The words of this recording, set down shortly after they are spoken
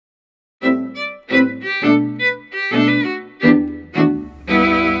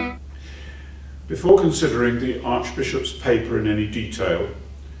Before considering the Archbishop's paper in any detail,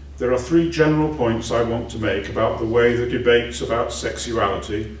 there are three general points I want to make about the way the debates about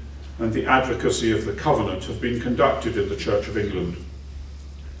sexuality and the advocacy of the covenant have been conducted in the Church of England.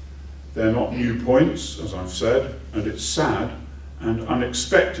 They're not new points, as I've said, and it's sad and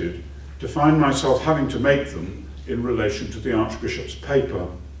unexpected to find myself having to make them in relation to the Archbishop's paper.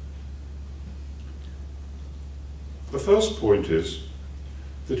 The first point is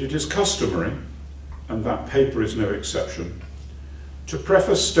that it is customary, and that paper is no exception, to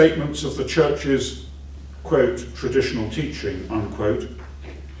preface statements of the Church's, quote, traditional teaching, unquote,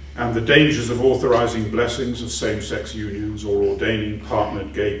 and the dangers of authorising blessings of same-sex unions or ordaining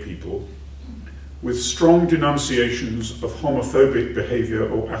partnered gay people, with strong denunciations of homophobic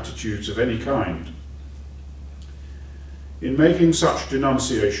behaviour or attitudes of any kind. In making such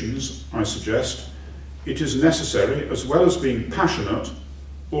denunciations, I suggest, it is necessary, as well as being passionate,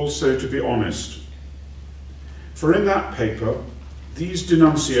 also to be honest. For in that paper, these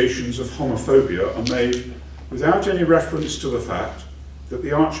denunciations of homophobia are made without any reference to the fact that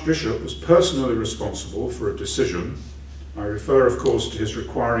the Archbishop was personally responsible for a decision. I refer, of course, to his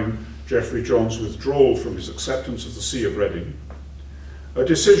requiring Geoffrey John's withdrawal from his acceptance of the See of Reading, a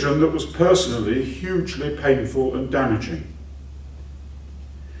decision that was personally hugely painful and damaging.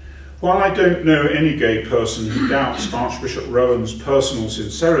 While I don't know any gay person who doubts Archbishop Rowan's personal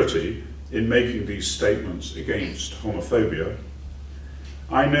sincerity in making these statements against homophobia,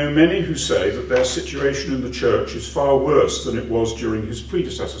 I know many who say that their situation in the Church is far worse than it was during his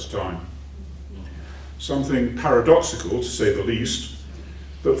predecessor's time. Something paradoxical, to say the least,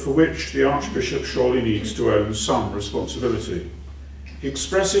 but for which the Archbishop surely needs to own some responsibility.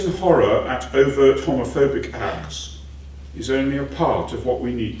 Expressing horror at overt homophobic acts is only a part of what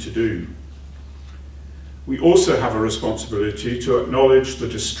we need to do. We also have a responsibility to acknowledge the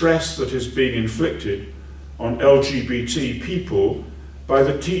distress that is being inflicted on LGBT people by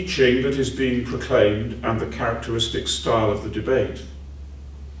the teaching that is being proclaimed and the characteristic style of the debate.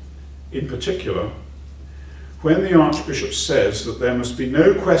 In particular, when the Archbishop says that there must be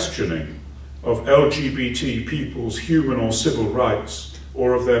no questioning of LGBT people's human or civil rights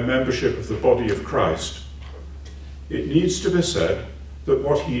or of their membership of the body of Christ, it needs to be said that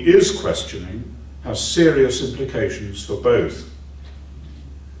what he is questioning has serious implications for both.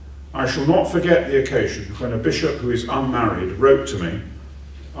 I shall not forget the occasion when a bishop who is unmarried wrote to me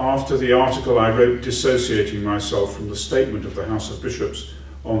after the article I wrote dissociating myself from the statement of the House of Bishops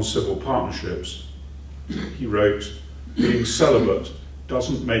on civil partnerships. He wrote, "Being celibate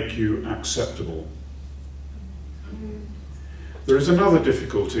doesn't make you acceptable." There is another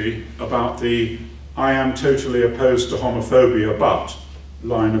difficulty about the "I am totally opposed to homophobia, but"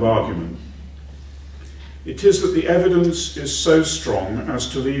 line of argument. It is that the evidence is so strong as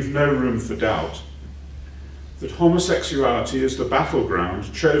to leave no room for doubt that homosexuality is the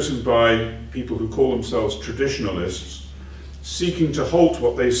battleground chosen by people who call themselves traditionalists, seeking to halt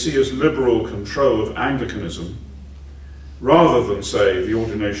what they see as liberal control of Anglicanism, rather than, say, the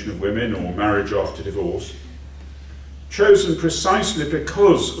ordination of women or marriage after divorce, chosen precisely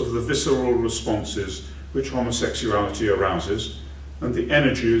because of the visceral responses which homosexuality arouses and the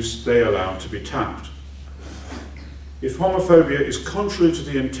energies they allow to be tapped. If homophobia is contrary to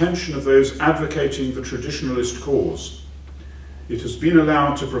the intention of those advocating the traditionalist cause, it has been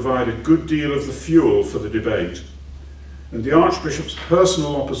allowed to provide a good deal of the fuel for the debate, and the Archbishop's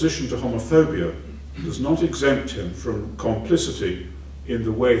personal opposition to homophobia does not exempt him from complicity in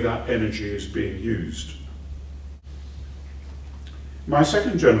the way that energy is being used. My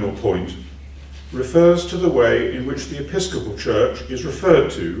second general point refers to the way in which the Episcopal Church is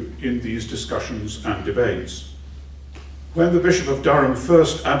referred to in these discussions and debates. When the Bishop of Durham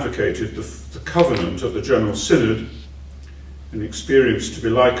first advocated the covenant at the General Synod, an experience to be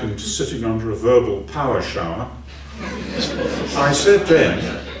likened to sitting under a verbal power shower, I said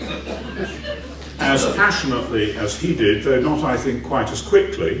then, as passionately as he did, though not, I think, quite as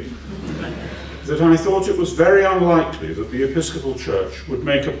quickly, that I thought it was very unlikely that the Episcopal Church would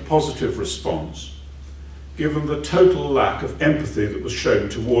make a positive response, given the total lack of empathy that was shown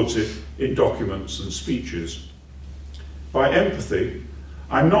towards it in documents and speeches. By empathy,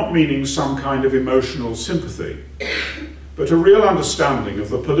 I'm not meaning some kind of emotional sympathy, but a real understanding of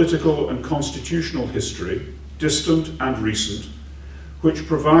the political and constitutional history, distant and recent, which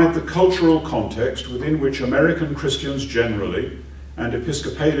provide the cultural context within which American Christians generally, and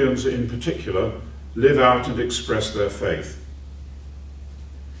Episcopalians in particular, live out and express their faith.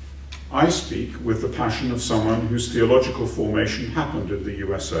 I speak with the passion of someone whose theological formation happened in the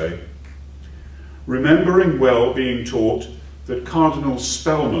USA, remembering well being taught that Cardinal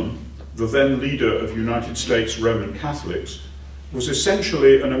Spellman the then leader of United States Roman Catholics, was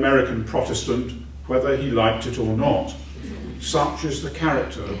essentially an American Protestant, whether he liked it or not. Such is the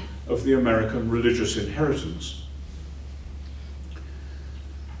character of the American religious inheritance.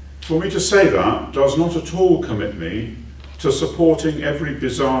 For me to say that does not at all commit me to supporting every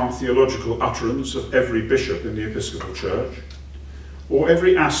bizarre theological utterance of every bishop in the Episcopal Church, or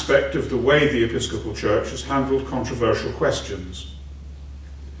every aspect of the way the Episcopal Church has handled controversial questions.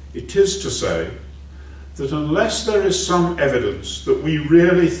 It is to say that unless there is some evidence that we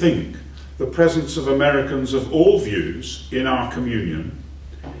really think the presence of Americans of all views in our communion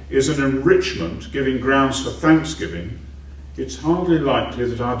is an enrichment giving grounds for thanksgiving, it's hardly likely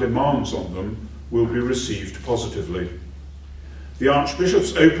that our demands on them will be received positively. The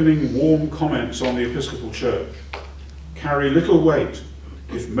Archbishop's opening warm comments on the Episcopal Church carry little weight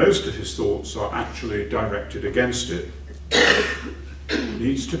if most of his thoughts are actually directed against it. It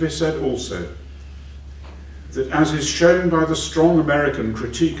needs to be said also that, as is shown by the strong American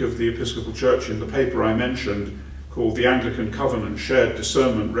critique of the Episcopal Church in the paper I mentioned, called The Anglican Covenant, Shared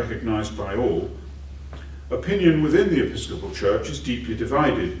Discernment Recognised by All, opinion within the Episcopal Church is deeply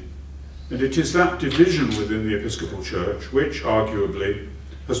divided, and it is that division within the Episcopal Church which, arguably,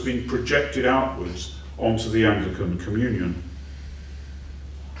 has been projected outwards onto the Anglican Communion.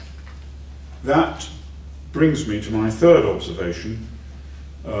 That brings me to my third observation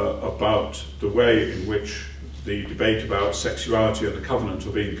about the way in which the debate about sexuality and the covenant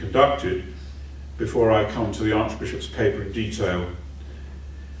are being conducted, before I come to the Archbishop's paper in detail.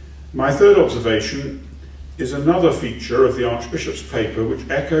 My third observation is another feature of the Archbishop's paper which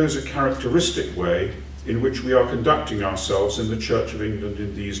echoes a characteristic way in which we are conducting ourselves in the Church of England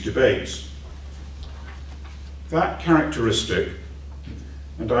in these debates. That characteristic,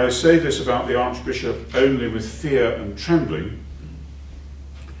 and I say this about the Archbishop only with fear and trembling,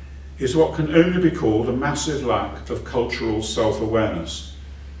 is what can only be called a massive lack of cultural self-awareness.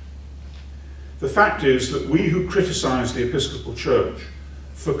 The fact is that we who criticise the Episcopal Church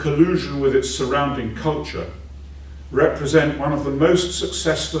for collusion with its surrounding culture represent one of the most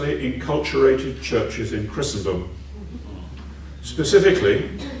successfully enculturated churches in Christendom. Specifically,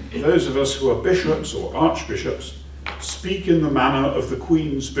 those of us who are bishops or archbishops speak in the manner of the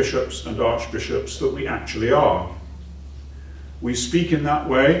Queen's bishops and archbishops that we actually are. We speak in that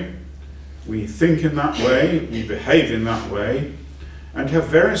way, we think in that way, we behave in that way, and have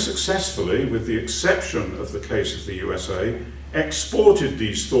very successfully, with the exception of the case of the USA, exported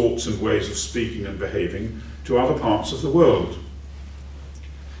these thoughts and ways of speaking and behaving to other parts of the world.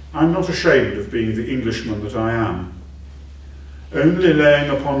 I'm not ashamed of being the Englishman that I am, only laying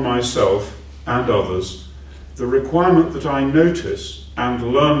upon myself and others the requirement that I notice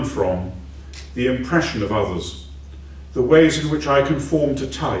and learn from the impression of others, the ways in which I conform to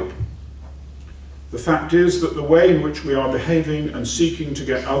type. The fact is that the way in which we are behaving and seeking to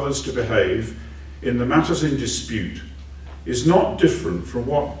get others to behave in the matters in dispute is not different from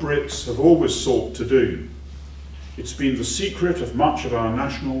what Brits have always sought to do. It's been the secret of much of our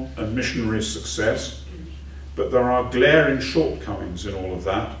national and missionary success, but there are glaring shortcomings in all of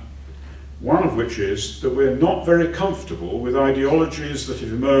that, one of which is that we're not very comfortable with ideologies that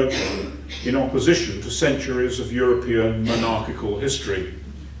have emerged in opposition to centuries of European monarchical history.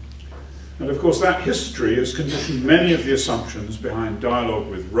 And of course that history has conditioned many of the assumptions behind dialogue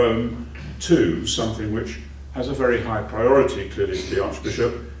with Rome to something which has a very high priority, clearly, to the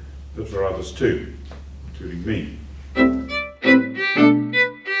Archbishop, but for others too, including me.